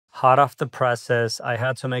Hot off the presses, I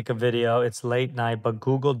had to make a video. It's late night, but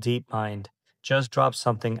Google DeepMind just dropped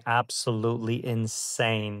something absolutely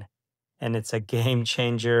insane, and it's a game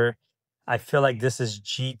changer. I feel like this is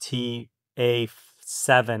GTA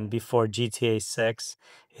 7 before GTA 6.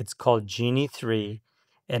 It's called Genie 3,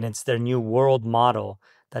 and it's their new world model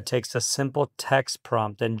that takes a simple text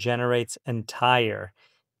prompt and generates entire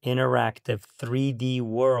interactive 3D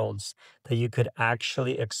worlds that you could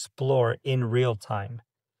actually explore in real time.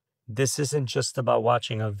 This isn't just about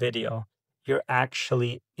watching a video. You're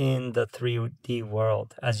actually in the 3D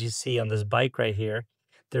world. As you see on this bike right here,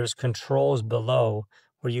 there's controls below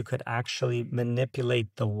where you could actually manipulate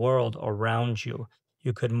the world around you.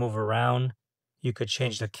 You could move around. You could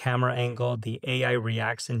change the camera angle. The AI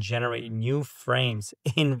reacts and generate new frames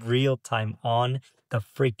in real time on the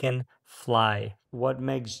freaking fly. What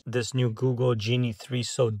makes this new Google Genie 3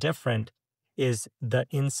 so different is the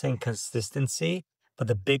insane consistency, but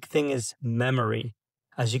the big thing is memory.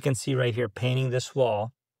 As you can see right here, painting this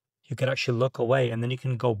wall, you could actually look away and then you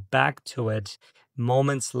can go back to it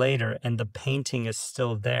moments later and the painting is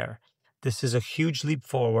still there. This is a huge leap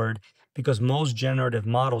forward because most generative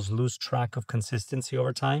models lose track of consistency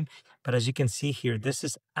over time. But as you can see here, this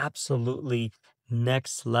is absolutely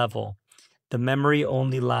next level. The memory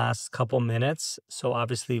only lasts a couple minutes. So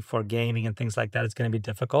obviously for gaming and things like that, it's going to be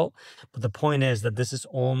difficult. But the point is that this is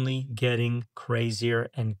only getting crazier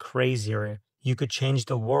and crazier. You could change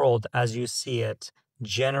the world as you see it,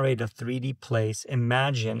 generate a 3D place,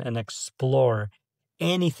 imagine and explore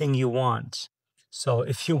anything you want. So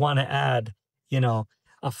if you want to add,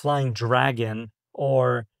 a flying dragon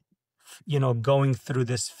or, going through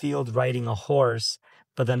this field riding a horse,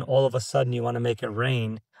 but then all of a sudden you want to make it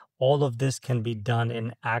rain, all of this can be done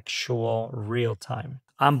in actual real time.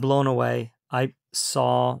 I'm blown away. I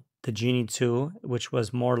saw the Genie 2, which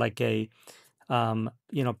was more like a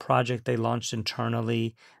project they launched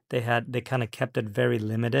internally. They kind of kept it very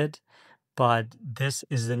limited, but this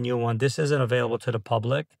is the new one. This isn't available to the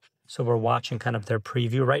public, so we're watching kind of their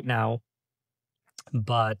preview right now.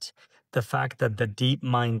 But the fact that the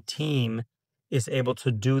DeepMind team is able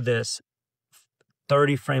to do this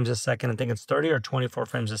 30 frames a second, I think it's 30 or 24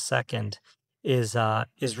 frames a second, is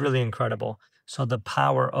really incredible. So the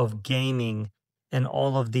power of gaming and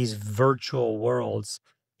all of these virtual worlds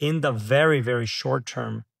in the very, very short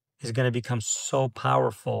term is going to become so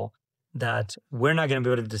powerful that we're not going to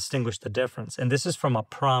be able to distinguish the difference. And this is from a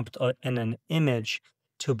prompt and an image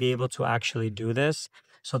to be able to actually do this.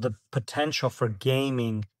 So the potential for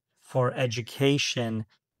gaming, for education.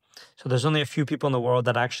 So there's only a few people in the world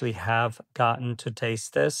that actually have gotten to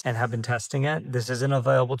taste this and have been testing it. This isn't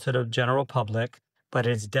available to the general public, but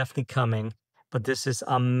it's definitely coming. But this is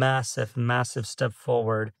a massive, massive step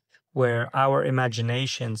forward where our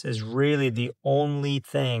imaginations is really the only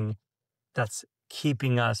thing that's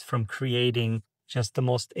keeping us from creating just the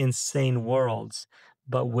most insane worlds.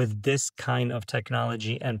 But with this kind of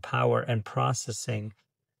technology and power and processing,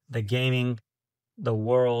 the gaming, the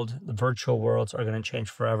world, the virtual worlds are going to change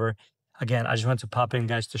forever. Again, I just want to pop in,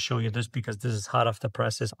 guys, to show you this because this is hot off the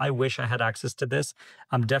presses. I wish I had access to this.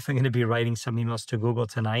 I'm definitely going to be writing some emails to Google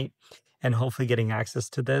tonight and hopefully getting access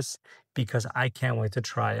to this because I can't wait to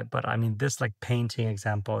try it. But I mean, this like painting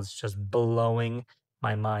example is just blowing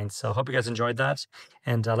my mind. So hope you guys enjoyed that.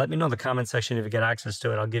 And let me know in the comment section if you get access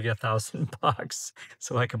to it. I'll give you $1,000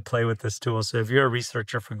 so I can play with this tool. So if you're a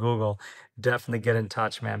researcher for Google, definitely get in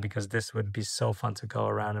touch, man, because this would be so fun to go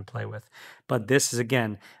around and play with. But this is,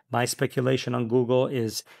 again, my speculation on Google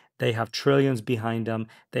is they have trillions behind them.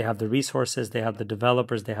 They have the resources, they have the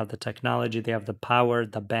developers, they have the technology, they have the power,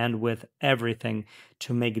 the bandwidth, everything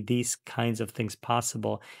to make these kinds of things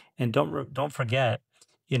possible. And don't forget,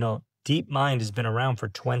 DeepMind has been around for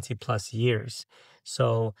 20 plus years.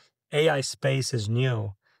 So AI space is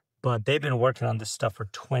new, but they've been working on this stuff for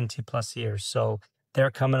 20 plus years. So they're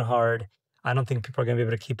coming hard. I don't think people are going to be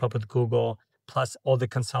able to keep up with Google. Plus, all the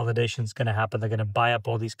consolidation is going to happen. They're going to buy up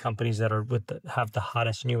all these companies that are have the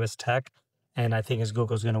hottest, newest tech. And I think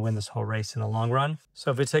Google's going to win this whole race in the long run. So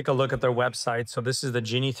if we take a look at their website, so this is the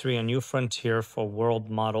Genie 3, a new frontier for world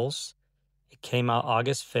models. It came out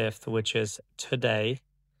August 5th, which is today.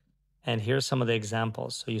 And here's some of the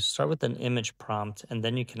examples. So you start with an image prompt, and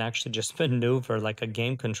then you can actually just maneuver like a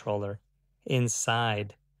game controller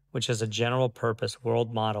inside, which is a general purpose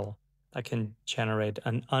world model that can generate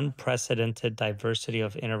an unprecedented diversity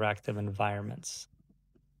of interactive environments.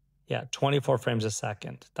 Yeah, 24 frames a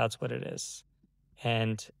second. That's what it is.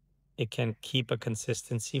 And it can keep a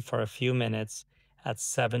consistency for a few minutes at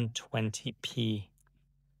 720p.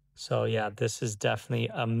 So yeah, this is definitely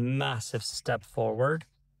a massive step forward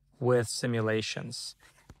with simulations.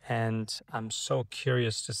 And I'm so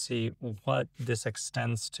curious to see what this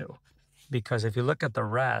extends to. Because if you look at the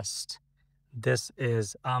rest, this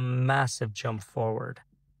is a massive jump forward,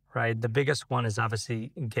 right? The biggest one is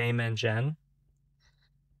obviously Game Engine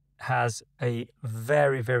has a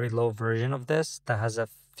very, very low version of this that has a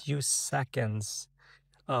few seconds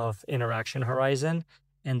of interaction horizon,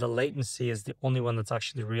 and the latency is the only one that's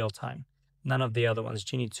actually real time. None of the other ones,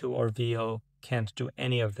 Genie 2 or VO, can't do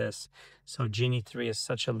any of this. So Genie 3 is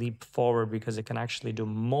such a leap forward because it can actually do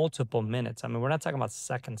multiple minutes. I mean, we're not talking about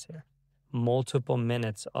seconds here. Multiple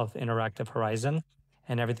minutes of interactive horizon,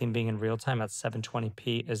 and everything being in real time at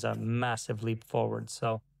 720p is a massive leap forward.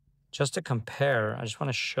 So just to compare, I just want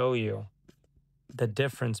to show you the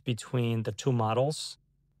difference between the two models.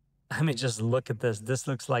 I mean, just look at this. This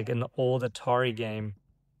looks like an old Atari game.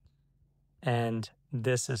 And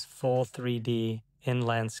this is full 3D in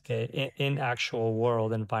landscape, in actual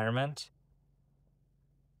world environment.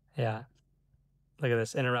 Yeah. Look at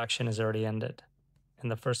this. Interaction is already ended in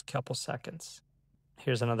the first couple seconds.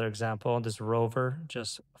 Here's another example. This rover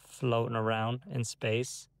just floating around in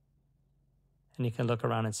space. And you can look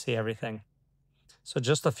around and see everything. So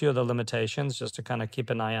just a few of the limitations, just to kind of keep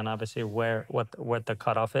an eye on, obviously, what the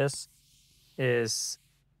cutoff is,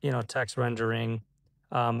 text rendering,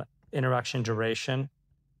 interaction duration,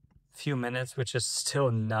 few minutes, which is still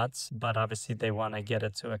nuts, but obviously they want to get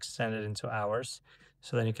it to extend it into hours.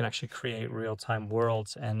 So then you can actually create real-time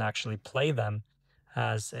worlds and actually play them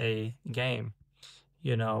as a game,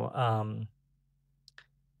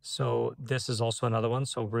 So this is also another one.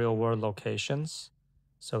 So real world locations.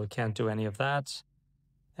 So we can't do any of that.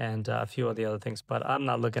 And a few of the other things, but I'm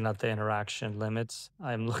not looking at the interaction limits.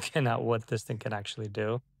 I'm looking at what this thing can actually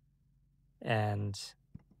do. And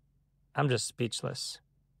I'm just speechless.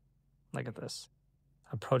 Look at this.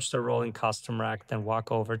 Approach the rolling custom rack, then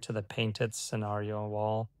walk over to the painted scenario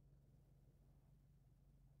wall.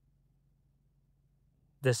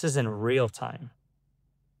 This is in real time.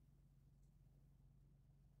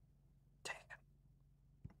 Dang it.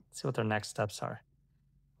 Let's see what their next steps are.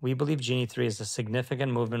 We believe Genie 3 is a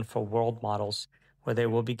significant movement for world models where they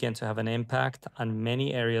will begin to have an impact on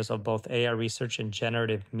many areas of both AI research and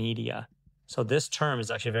generative media. So this term is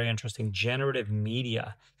actually very interesting, generative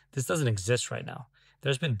media. This doesn't exist right now.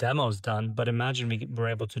 There's been demos done, but imagine we were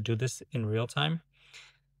able to do this in real time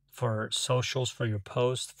for socials, for your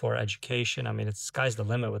post, for education. I mean, it's sky's the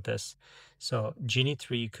limit with this. So Genie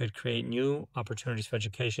 3 could create new opportunities for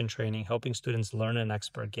education training, helping students learn and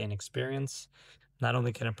expert gain experience. Not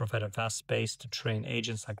only can it provide a vast space to train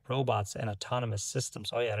agents like robots and autonomous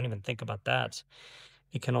systems. Oh yeah, I didn't even think about that.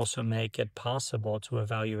 It can also make it possible to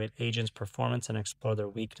evaluate agents' performance and explore their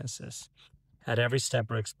weaknesses. At every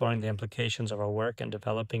step, we're exploring the implications of our work and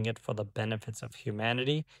developing it for the benefits of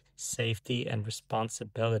humanity, safety, and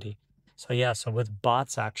responsibility. So yeah, so with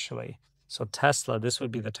bots actually, so Tesla, this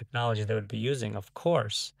would be the technology they would be using, of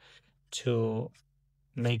course, to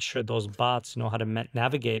make sure those bots know how to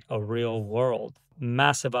navigate a real world.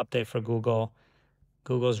 Massive update for Google.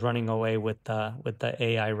 Google's running away with the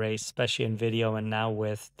AI race, especially in video, and now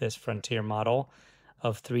with this frontier model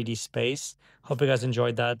of 3D space. Hope you guys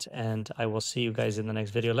enjoyed that, and I will see you guys in the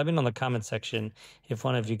next video. Let me know in the comment section if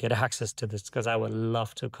one of you get access to this, because I would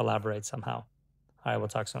love to collaborate somehow. All right, we'll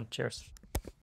talk soon. Cheers.